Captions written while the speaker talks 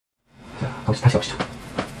다시 가보시죠.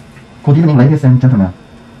 Good evening, ladies and gentlemen.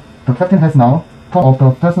 The captain has now turned off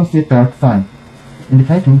the fasten seat belt sign,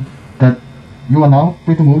 indicating that you are now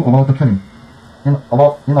free to move about the cabin. In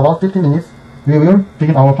about 15 minutes, we will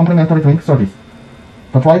begin our complimentary drink service.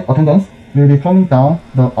 The flight attendants will be coming down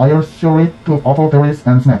the aisle shortly to offer beverages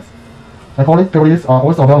and snacks. Alcoholic beverages are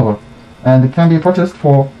also available and can be purchased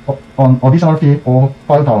for an additional fee of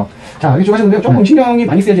 $5. 자, 여기 쭉 하셨는데요. 조금 신경이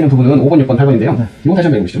많이 쓰여지는 부분은 5번, 6번, 8번인데요. 이거 다시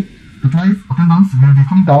한번 읽어보시죠. The flight attendants will be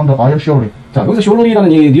coming down the aisle shortly. 자, 여기서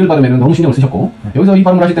shortly라는 이 리을 발음에는 너무 신경을 쓰셨고, 여기서 이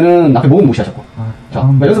발음을 하실 때는 앞에 모음 무시하셨고. 자,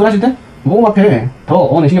 연습을 하실 때 모음 앞에 더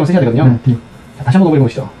어는 신경을 쓰셔야 되거든요. 자, 다시 한번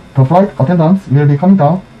읽어보시죠. The flight attendants will be coming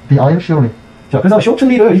down the aisle shortly. 자, 그래서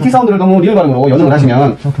shortly를 ET 사운드를 너무 리을 발음으로 연음을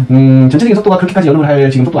하시면 전체적인 속도가 그렇게까지 연음을 할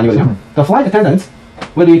지금 속도 아니거든요. The flight attendants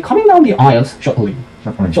will be coming down the aisles shortly.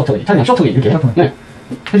 shortly. 자, 그냥 shortly 이렇게 네,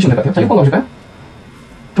 해주시면 될 것 같아요. 자, 6번 가보실까요?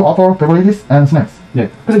 To offer beverages and snacks. 네,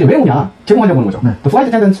 그래서 이제 왜 오냐? 제공하려고 하는 거죠. 네. The flight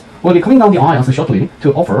attendants will be coming down the aisles shortly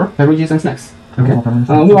to offer beverages and snacks. 이렇게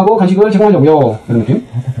음료하고 간식을 제공하려고요. 이런 느낌.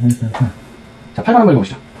 자, 8번 한번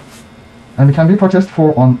읽어보시죠. And can be purchased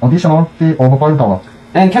for an additional fee of $5.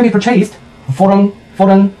 And can be purchased for an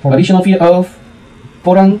additional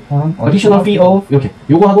fee of 이렇게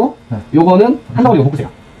요거하고 요거는 한다고 이거 보세요.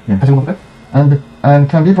 다시 한번 볼까요? And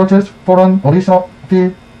can be purchased for an additional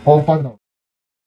fee of $5.